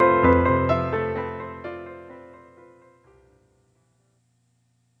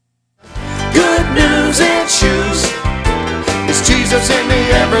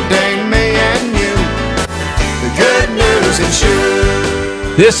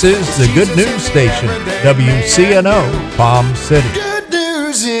This is the Good News Station, WCNO, Palm City. Good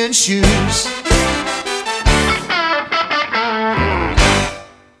news in shoes.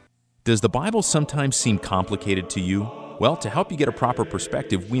 Does the Bible sometimes seem complicated to you? Well, to help you get a proper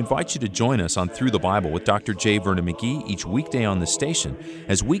perspective, we invite you to join us on Through the Bible with Dr. J. Vernon McGee each weekday on the station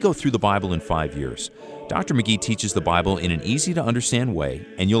as we go through the Bible in 5 years. Dr. McGee teaches the Bible in an easy-to-understand way,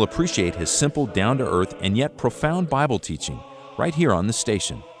 and you'll appreciate his simple, down-to-earth, and yet profound Bible teaching right here on the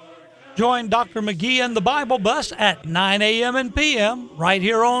station. Join Dr. McGee and the Bible Bus at 9 a.m. and p.m. right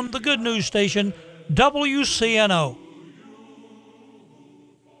here on the Good News Station, WCNO.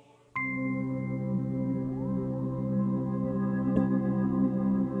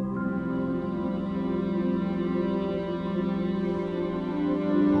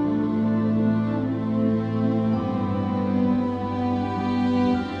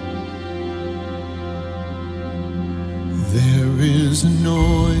 There is a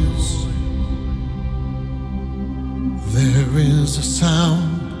noise, there is a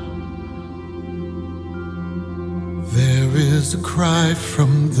sound, there is a cry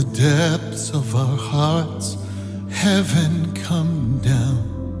from the depths of our hearts, heaven come down.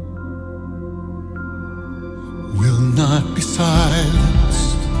 Will not be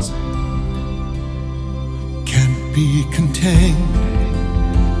silenced, can't be contained.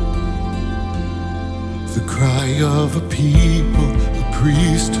 The cry of a people, a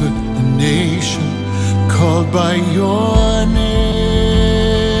priesthood, a nation called by your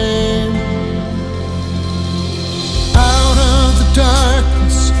name. Out of the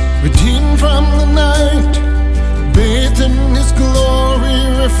darkness, redeemed from the night, bathed in His glory,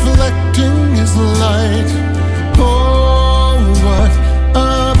 reflecting His light. Oh, what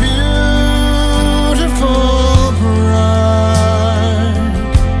a beautiful bride.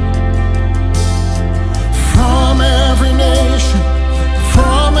 From every nation,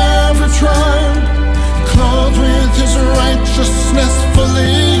 from every tribe, clothed with His righteousness,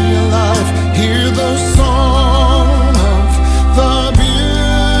 fully alive. Hear the song of the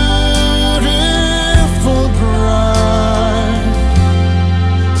beautiful bride.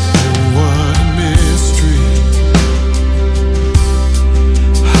 What a mystery,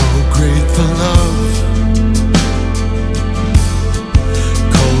 how great the love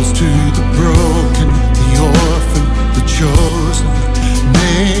calls to the broken, the orphan, the chosen,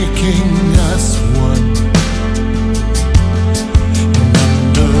 making us one. And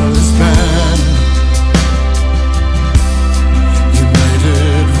under His banner,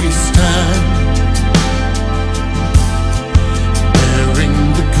 united we stand, bearing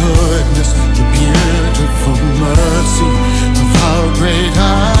the goodness, the beautiful mercy of how great I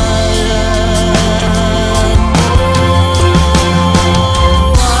am.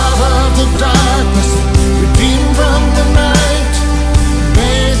 Oh, out of the darkness, redeemed from the night,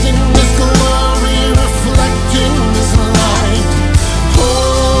 bathed in His glory, reflecting His light.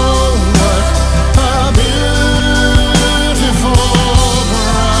 Oh, what a beautiful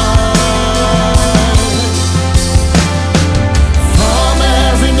bride. From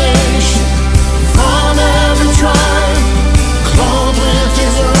every nation, from every tribe, clothed with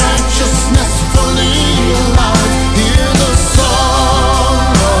His righteousness, fully alive. Hear the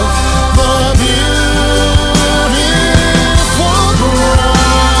song of the beautiful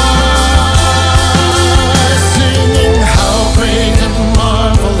bride, singing how great and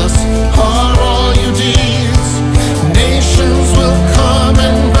marvelous are all your deeds. Nations will come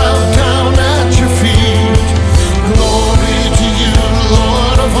and bow down at your feet. Glory to you,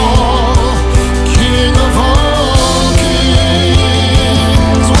 Lord of all, King of all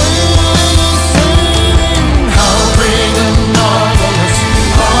kings. We sing how great and marvelous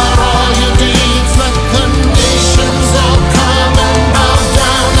are all your deeds. Let the nations all come and bow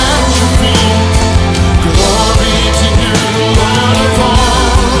down at your feet. Glory to you, Lord of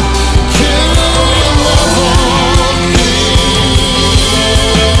all, King of all kings.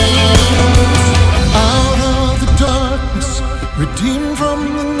 Out of the darkness, redeemed from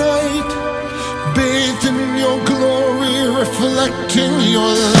the night, bathed in your glory, reflecting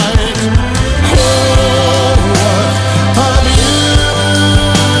your light. Oh, what a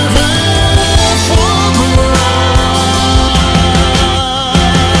beautiful bride.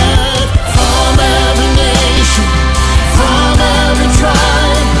 From every nation, from every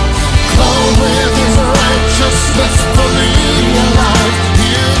tribe, clothed with His righteousness, fully alive.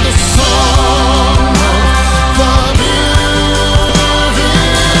 Hear the song of the beautiful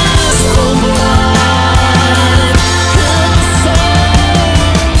bride. Hear the song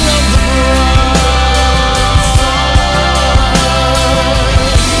of the bride.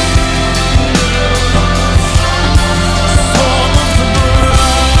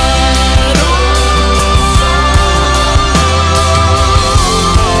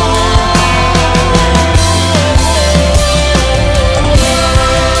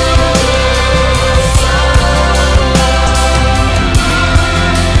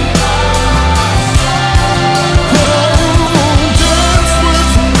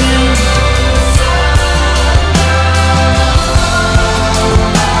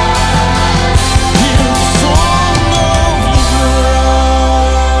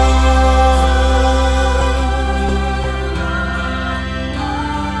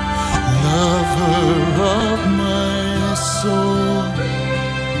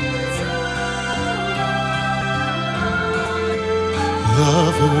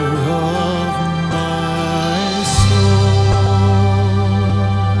 of my soul.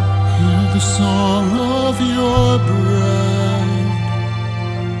 Hear the song of your bride.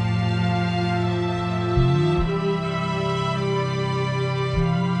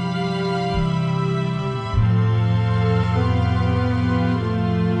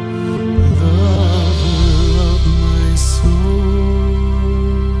 Lover of my soul.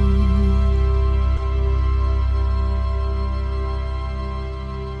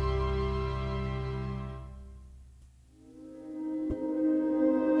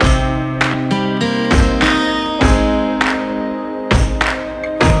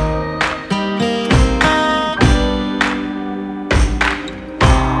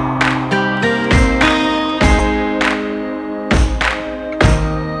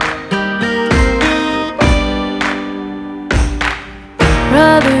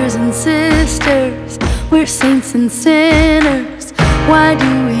 Brothers and sisters, we're saints and sinners. Why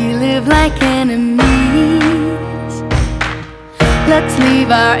do we live like enemies? Let's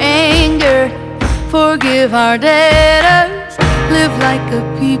leave our anger, forgive our debtors, live like a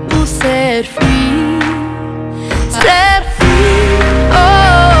people set free. Set free,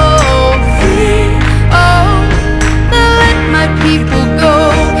 oh, free, oh, let my people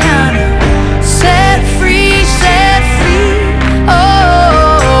go, kind of set free, set free.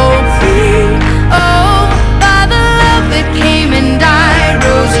 Oh, free, oh, by the love that came and died,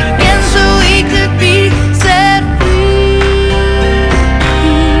 rose again so we could be set free.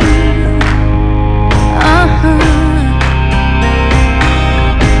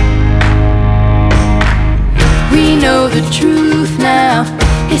 We know the truth now,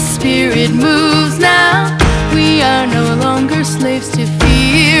 His Spirit moves now. We are no longer slaves to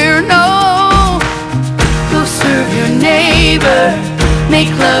fear, no. Go serve your neighbor, make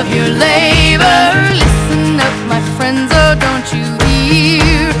love your labor. Listen up, my friends, oh, don't you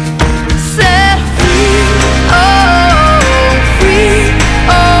hear? Set free, oh, free,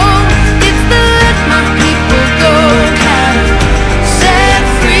 oh, it's the let my people go kind of set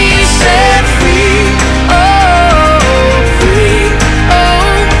free, oh, free, oh,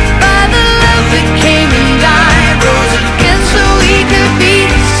 by the love that came and died, rose again so we could be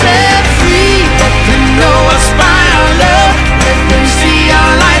set free. Let them know us by our love, let them see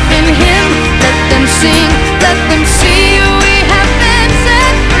our life in Him, let them sing, let them see we have been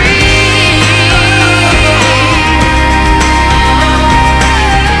set free.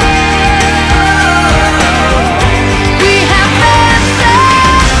 We have been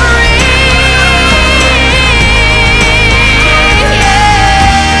set free.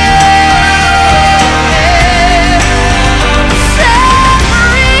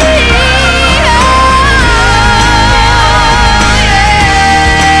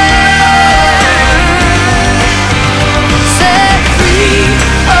 Set free,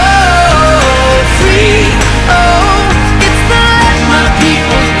 oh, free, oh, it's the let my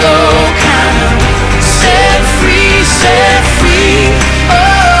people go kind of set free, oh,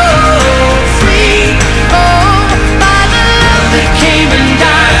 free, oh, by the love that came and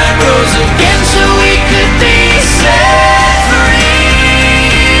died, rose again so we could be set free.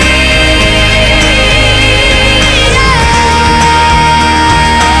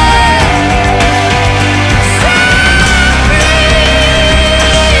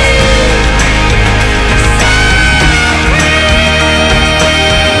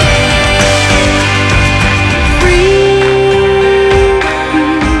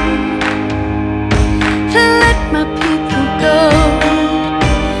 To let my people go,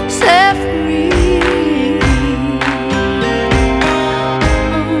 set free.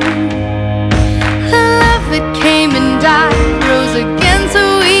 The love that came and died, rose again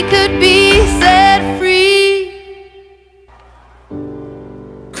so we could be set free.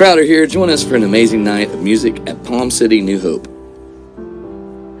 Crowder here. Join us for an amazing night of music at Palm City, New Hope.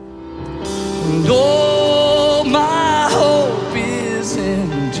 And oh, my hope is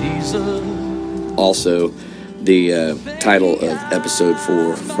in Jesus. Also, the title of episode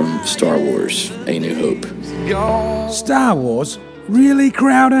 4 from Star Wars, A New Hope. Star Wars? Really,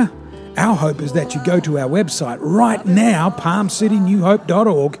 Crowder? Our hope is that you go to our website right now,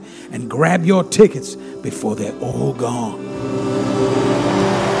 palmcitynewhope.org, and grab your tickets before they're all gone.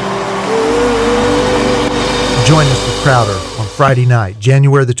 Join us for Crowder on Friday night,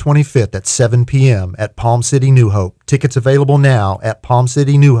 January the 25th at 7 p.m. at Palm City, New Hope. Tickets available now at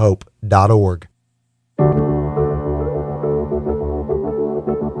palmcitynewhope.org.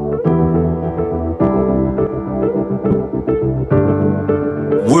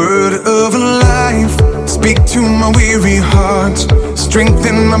 Word of life, speak to my weary heart,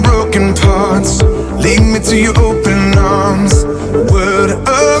 strengthen my broken parts, lead me to your open arms. Word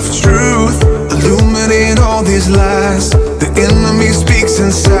of of truth, illuminate all these lies. The enemy speaks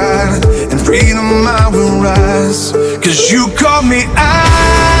inside, and freedom I will rise. 'Cause you called me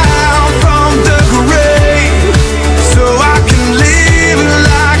out from the grave, so I can live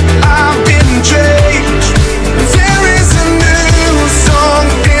like I've been changed. There is a new song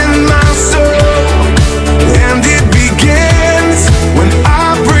in my soul, and it begins when I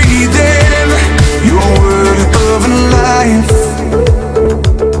breathe in your word of life.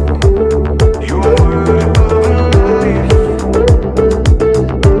 Your word of life.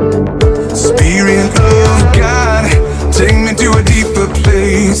 Spirit of God, take me to a deeper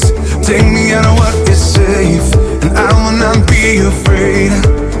place. Take me out of what is safe, and I will not be afraid.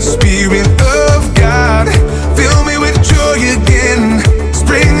 Spirit of God, fill me with joy again.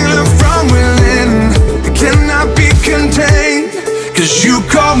 Springing up from within, it cannot be contained. 'Cause you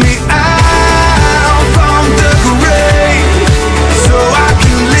call me out from the grave, so I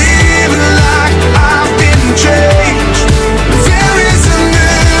can live like I've been changed. There is a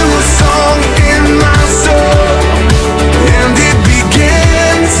new song in my soul, and it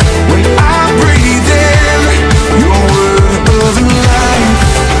begins when I breathe in your word of life.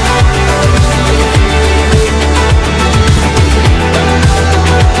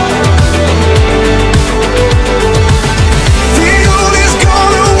 The old is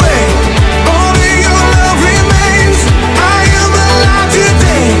gone away, only your love remains. I am alive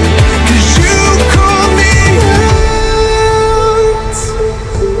today, 'cause you call me out.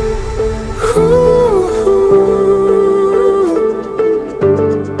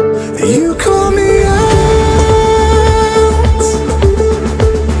 You call me out.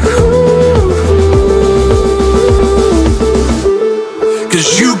 'Cause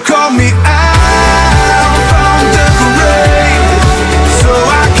you call me out from the grave, so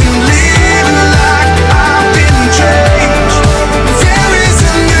I can live like I've been changed. There is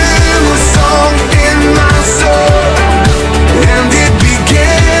a new song in my soul, and it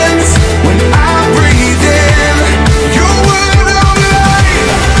begins when I breathe in your word of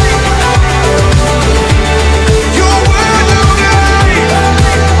life. Your word of life.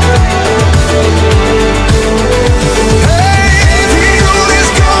 Hey, the old is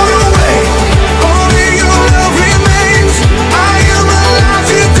gone away, only your love remains. I am alive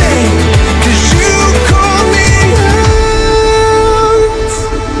today, 'cause you call me out.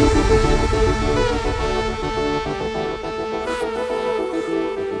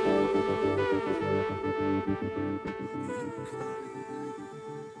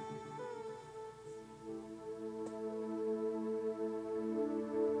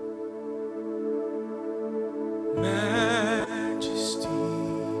 Majesty,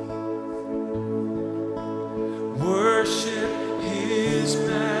 worship His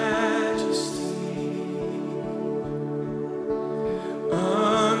majesty.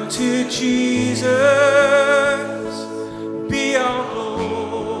 Unto Jesus be all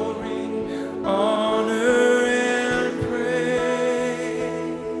glory, honor, and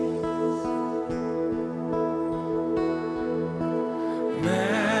praise.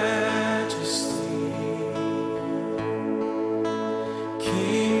 Majesty,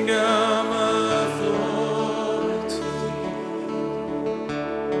 kingdom authority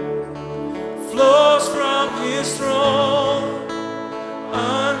flows from His throne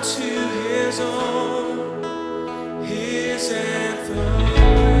unto His own, His anthem.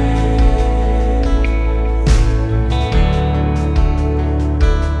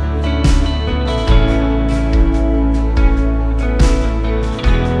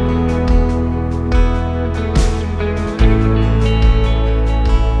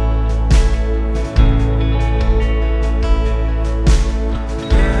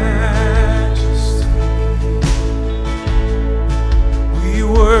 Majesty, we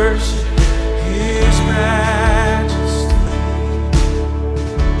worship His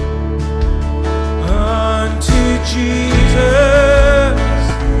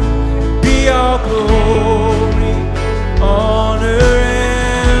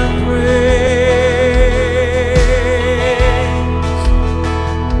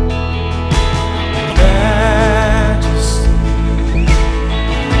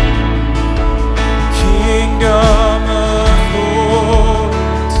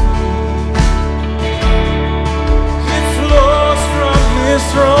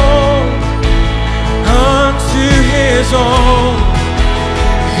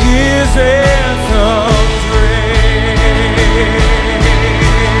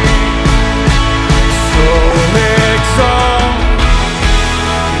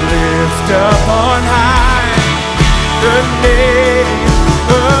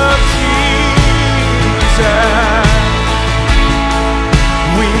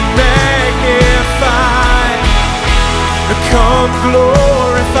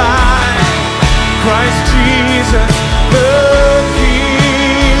glorified. Christ Jesus, the King.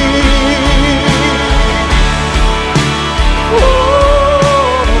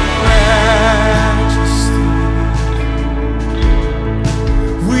 Oh, majesty.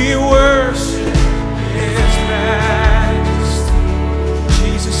 We worship His majesty.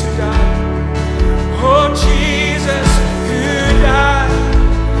 Jesus who died. Oh, Jesus who died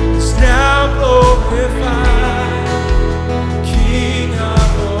is now glorified. King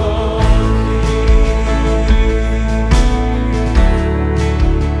of all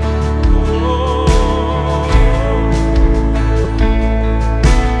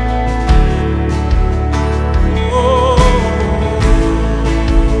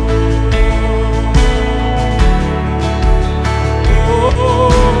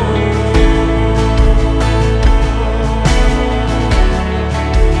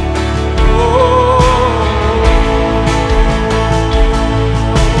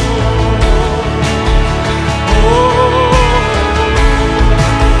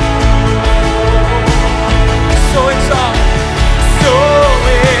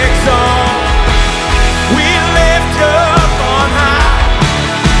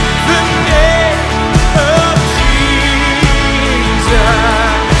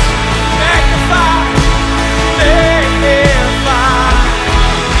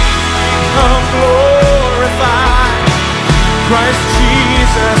Christ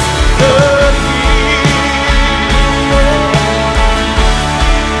Jesus, the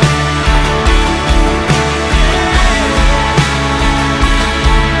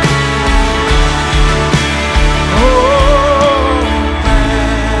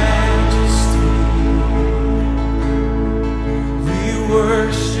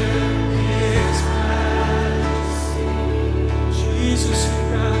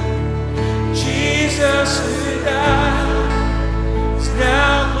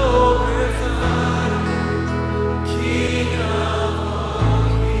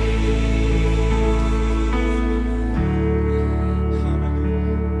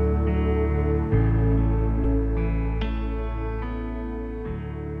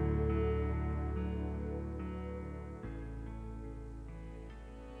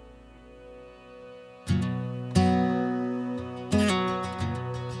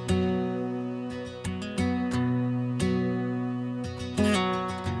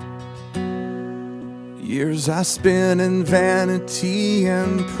years I spent in vanity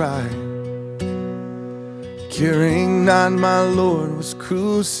and pride, caring not my Lord was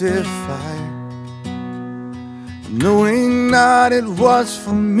crucified, knowing not it was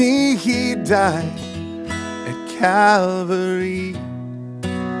for me He died at Calvary.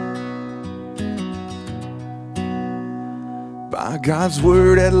 By God's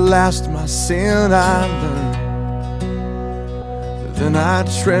word at last my sin I learned. Then I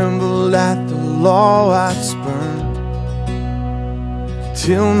trembled at the law I'd spurned,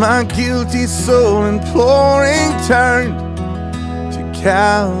 till my guilty soul imploring turned to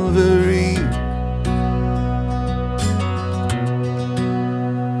Calvary.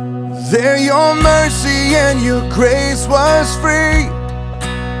 There your mercy and your grace was free.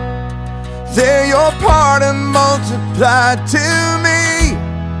 There your pardon multiplied to me.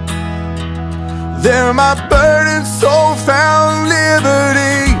 There my burdened soul found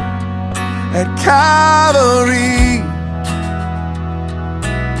liberty at Calvary.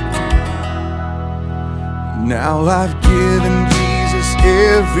 Now I've given Jesus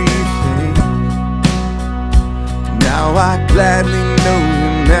everything. Now I gladly know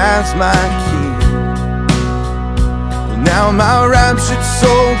Him as my King. Now my raptured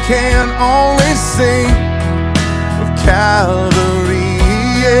soul can only sing of Calvary,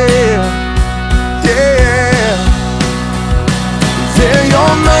 yeah. Yeah. There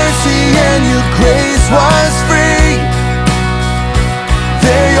your mercy and your grace was free.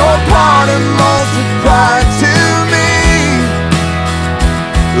 There your pardon multiplied to me.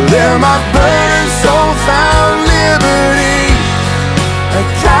 There my burdened soul found liberty at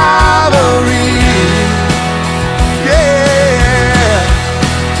Calvary. Yeah,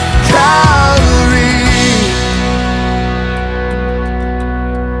 Calvary.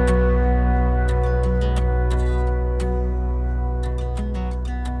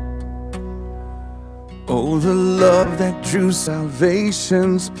 Oh, the love that drew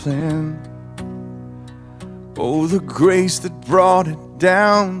salvation's plan. Oh, the grace that brought it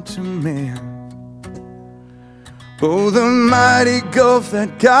down to man. Oh, the mighty gulf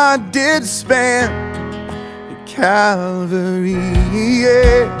that God did span at Calvary,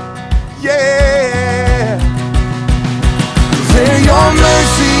 yeah, yeah. There your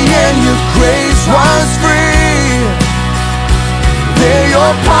mercy and your grace was free.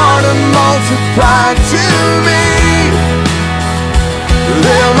 your pardon multiplied to me.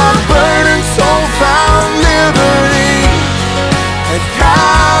 There my burdened soul found liberty at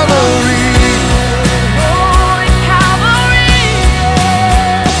Calvary.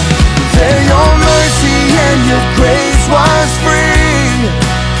 There your mercy and your grace was free.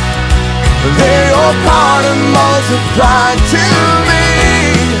 There your pardon multiplied to me.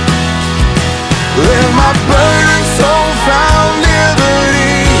 There my burdened soul found liberty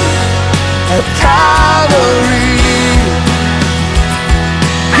at Calvary.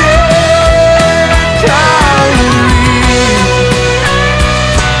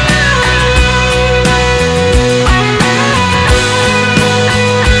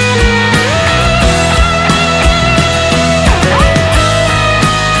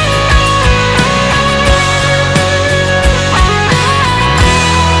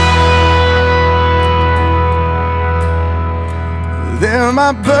 There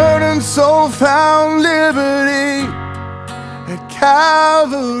my burdened soul found liberty at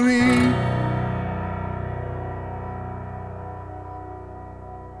Calvary.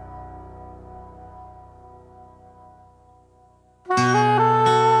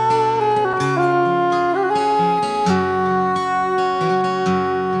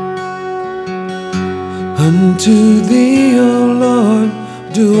 Unto thee, O Lord,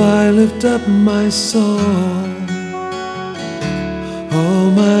 do I lift up my soul.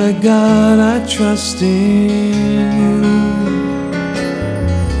 Oh my God, I trust in you.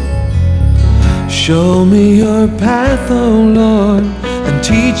 Show me your path, O Lord, and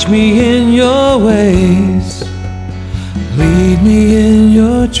teach me in your ways. Lead me in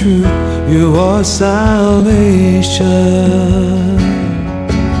your truth, your salvation.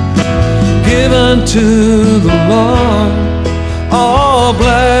 Give unto the Lord all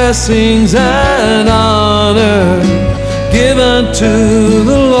blessings and honor. Give unto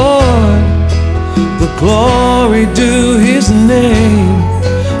the Lord the glory due his name,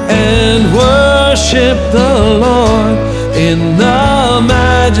 and worship the Lord in the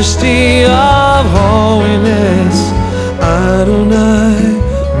majesty of holiness. Adonai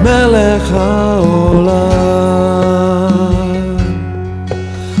Melech HaOlam.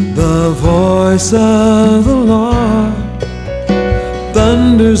 The voice of the Lord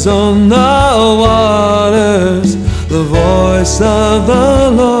thunders on the waters. The voice of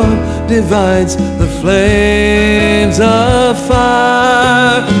the Lord divides the flames of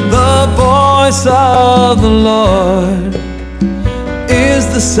fire. The voice of the Lord is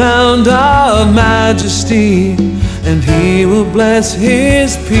the sound of majesty, and he will bless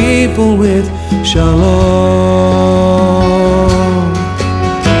his people with shalom.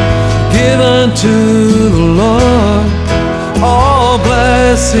 Give unto the Lord all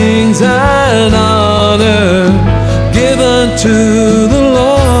blessings and honor. Give unto the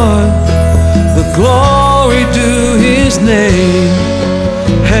Lord the glory due his name,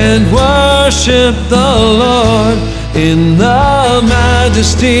 and worship the Lord in the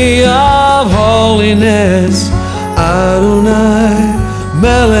majesty of holiness. Adonai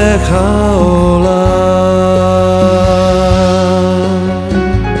Melech HaOlam.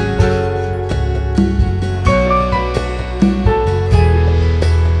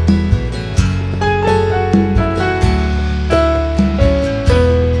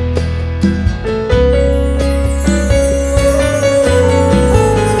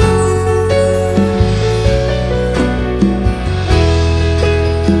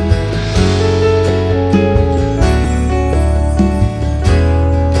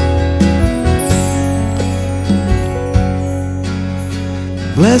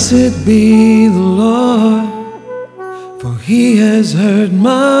 Blessed be the Lord, for he has heard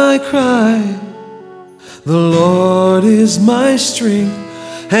my cry. The Lord is my strength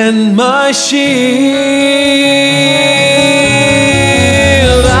and my shield.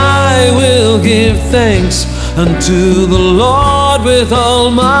 I will give thanks unto the Lord with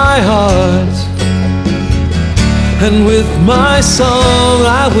all my heart, and with my song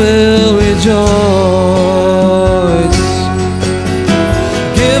I will rejoice.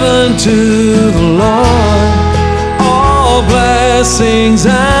 Give unto the Lord all blessings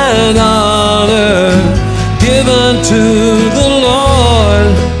and honor. Give unto the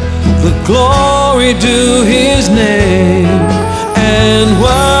Lord the glory due his name, and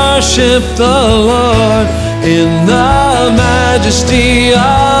worship the Lord in the majesty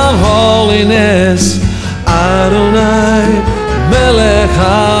of holiness. Adonai Melech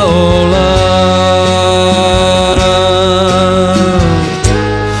HaOlam.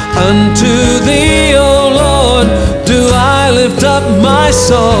 Unto thee, O Lord, do I lift up my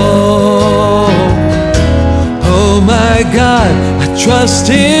soul. Oh my God, I trust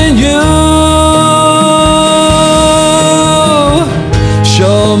in you.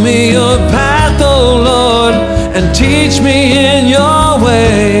 Show me your path, oh Lord, and teach me in your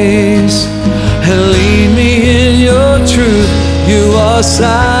ways, and lead me in your truth. You are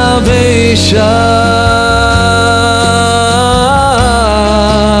salvation.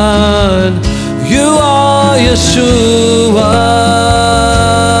 You are Yeshua,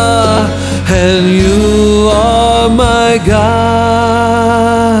 and you are my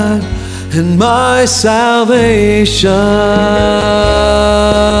God and my salvation.